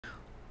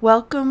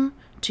Welcome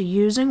to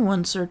Using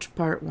ONESearch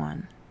Part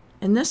 1.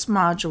 In this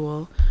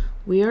module,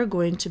 we are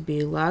going to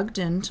be logged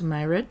into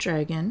My Red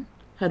Dragon,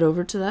 head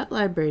over to that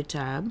Library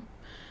tab.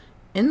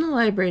 In the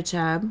Library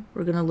tab,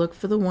 we're going to look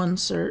for the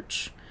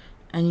ONESearch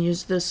and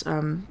use this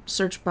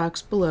search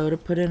box below to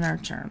put in our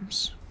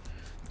terms.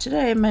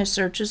 Today, my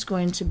search is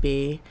going to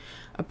be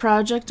a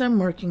project I'm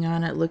working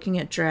on at looking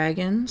at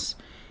dragons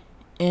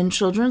in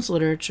children's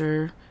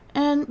literature,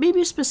 and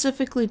maybe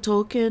specifically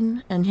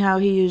Tolkien and how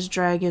he used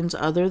dragons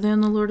other than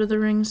the Lord of the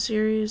Rings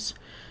series.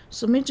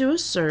 So let me do a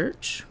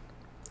search.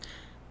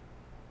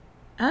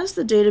 As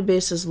the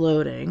database is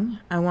loading,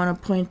 I want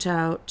to point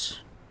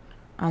out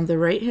on the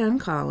right-hand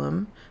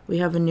column, we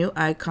have a new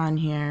icon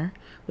here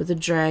with a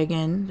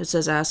dragon that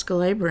says Ask a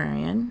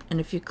Librarian. And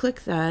if you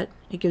click that,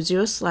 it gives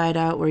you a slide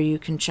out where you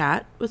can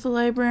chat with a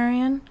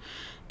librarian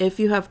if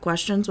you have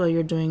questions while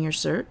you're doing your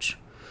search.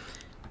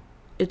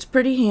 It's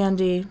pretty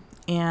handy,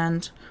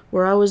 and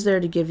we're always there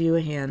to give you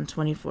a hand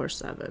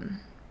 24/7.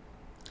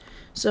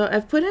 So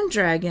I've put in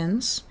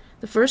dragons.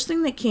 The first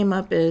thing that came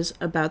up is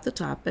about the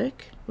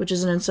topic, which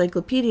is an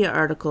encyclopedia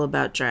article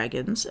about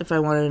dragons, if I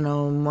wanted to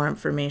know more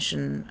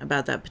information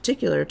about that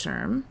particular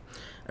term,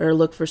 or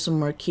look for some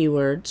more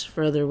keywords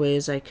for other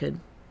ways I could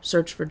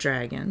search for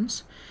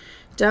dragons.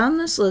 Down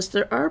this list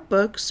there are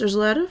books. There's a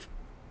lot of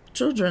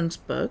children's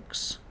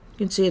books. You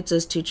can see it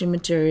says Teaching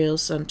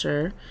Materials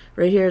Center.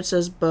 Right here it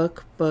says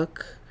book.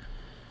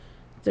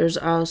 There's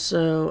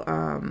also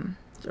a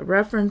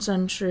reference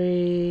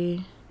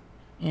entry,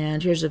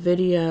 and here's a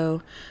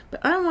video.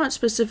 But I want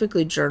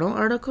specifically journal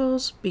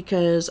articles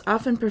because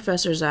often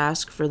professors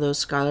ask for those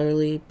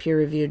scholarly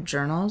peer-reviewed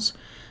journals.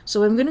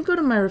 So I'm going to go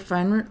to my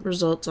refinement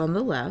results on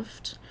the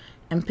left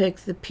and pick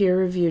the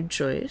peer-reviewed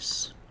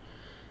choice.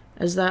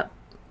 As that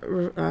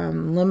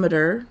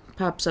limiter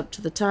pops up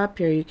to the top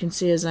here, you can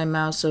see as I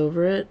mouse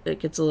over it, it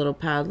gets a little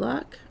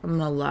padlock. I'm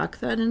going to lock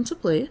that into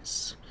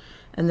place.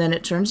 And then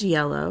it turns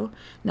yellow.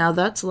 Now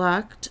that's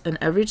locked, and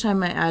every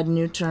time I add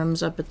new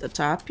terms up at the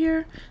top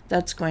here,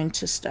 that's going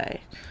to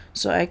stay.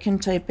 So I can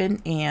type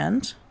in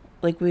and,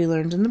 like we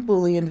learned in the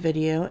Boolean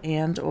video,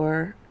 and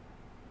or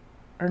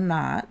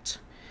not,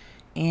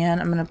 and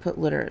I'm going to put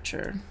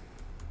literature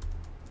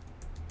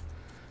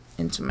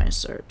into my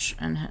search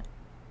and hit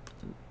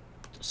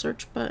the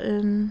search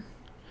button.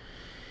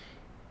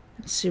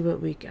 Let's see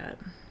what we get.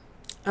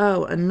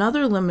 Oh,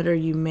 another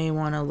limiter you may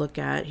want to look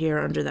at here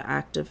under the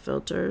active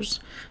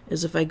filters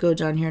is if I go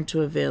down here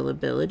to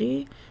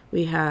availability,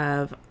 we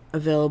have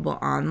available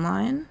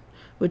online,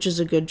 which is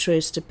a good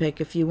choice to pick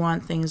if you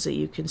want things that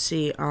you can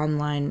see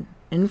online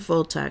in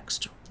full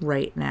text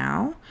right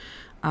now.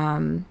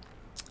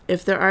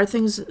 If there are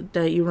things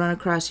that you run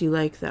across you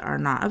like that are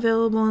not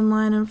available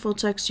online in full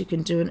text, you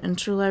can do an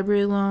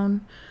interlibrary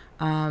loan.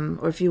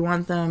 Or if you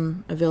want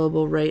them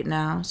available right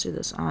now, see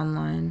this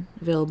online,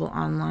 available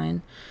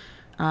online.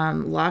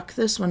 Lock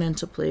this one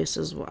into place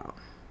as well.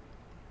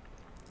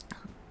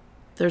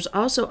 There's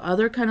also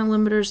other kind of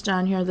limiters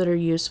down here that are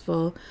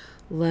useful,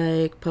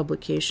 like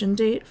publication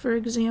date, for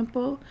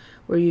example,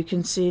 where you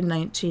can see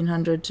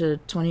 1900 to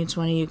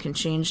 2020. You can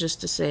change this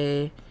to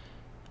say,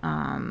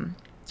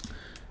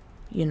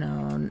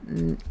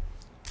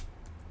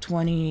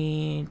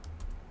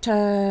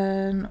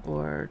 2010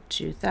 or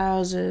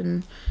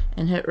 2000,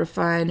 and hit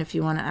refine if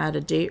you want to add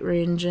a date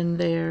range in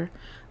there.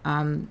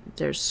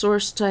 There's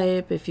source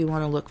type if you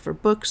want to look for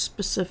books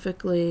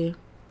specifically.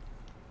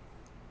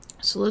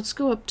 So let's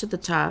go up to the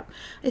top.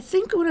 I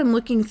think when I'm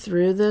looking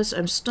through this,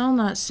 I'm still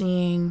not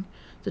seeing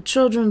the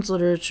children's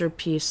literature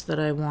piece that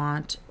I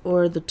want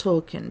or the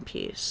Tolkien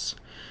piece.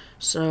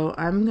 So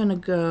I'm going to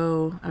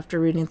go, after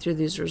reading through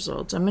these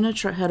results, I'm going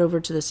to head over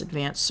to this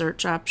advanced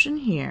search option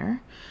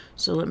here.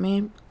 So let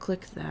me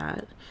click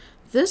that.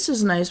 This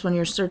is nice when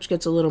your search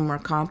gets a little more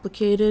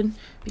complicated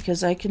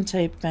because I can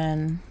type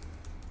in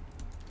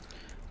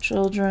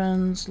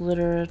children's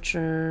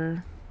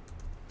literature,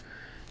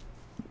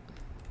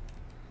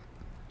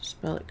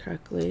 spell it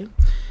correctly,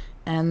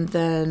 and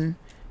then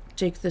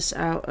take this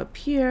out up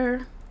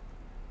here.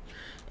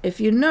 If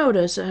you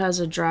notice, it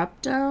has a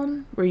drop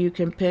down where you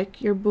can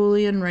pick your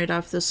Boolean right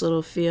off this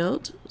little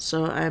field.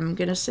 So I'm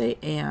going to say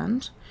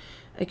and.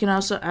 I can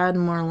also add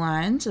more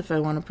lines if I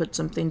want to put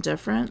something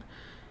different.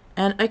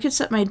 And I could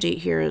set my date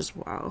here as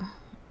well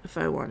if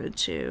I wanted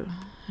to.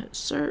 Hit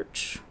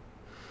search.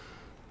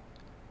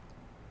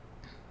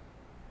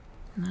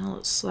 Now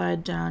let's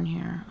slide down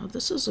here. Oh,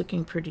 this is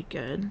looking pretty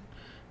good.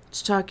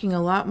 It's talking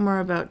a lot more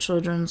about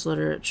children's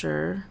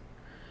literature.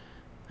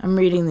 I'm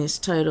reading these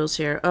titles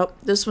here. Oh,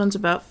 this one's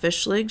about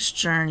Fishleg's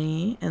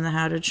Journey in the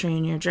How to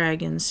Train Your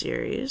Dragon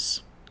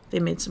series. They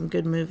made some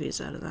good movies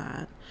out of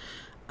that.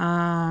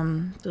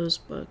 Those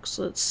books.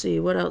 Let's see,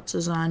 what else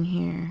is on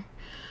here?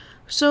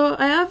 So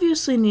I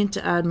obviously need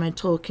to add my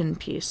Tolkien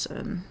piece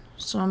in.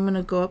 So I'm going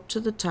to go up to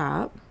the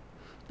top.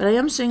 But I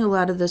am seeing a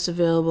lot of this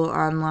available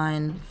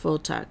online full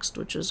text,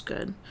 which is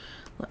good.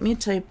 Let me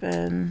type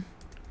in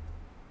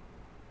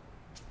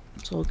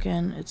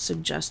Tolkien. It's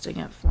suggesting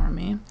it for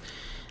me.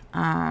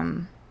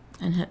 And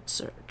hit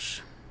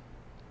search.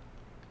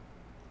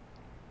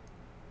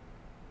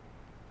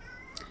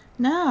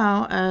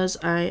 Now, as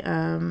I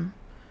am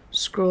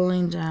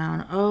scrolling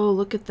down, oh,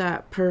 look at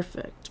that,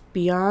 perfect.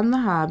 Beyond the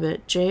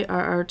Hobbit,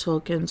 J.R.R.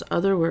 Tolkien's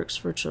Other Works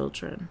for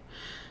Children.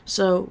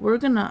 So we're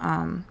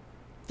gonna,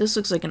 this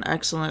looks like an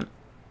excellent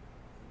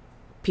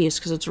piece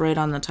because it's right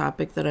on the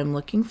topic that I'm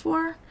looking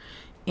for.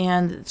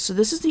 And so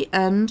this is the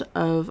end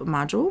of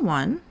Module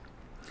 1.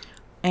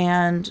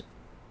 And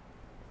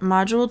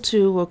Module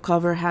 2 will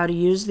cover how to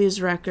use these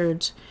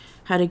records,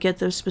 how to get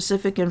the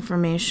specific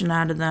information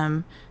out of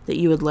them that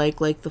you would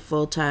like the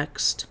full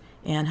text,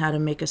 and how to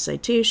make a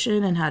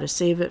citation and how to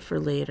save it for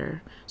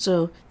later.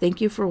 So thank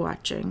you for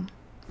watching.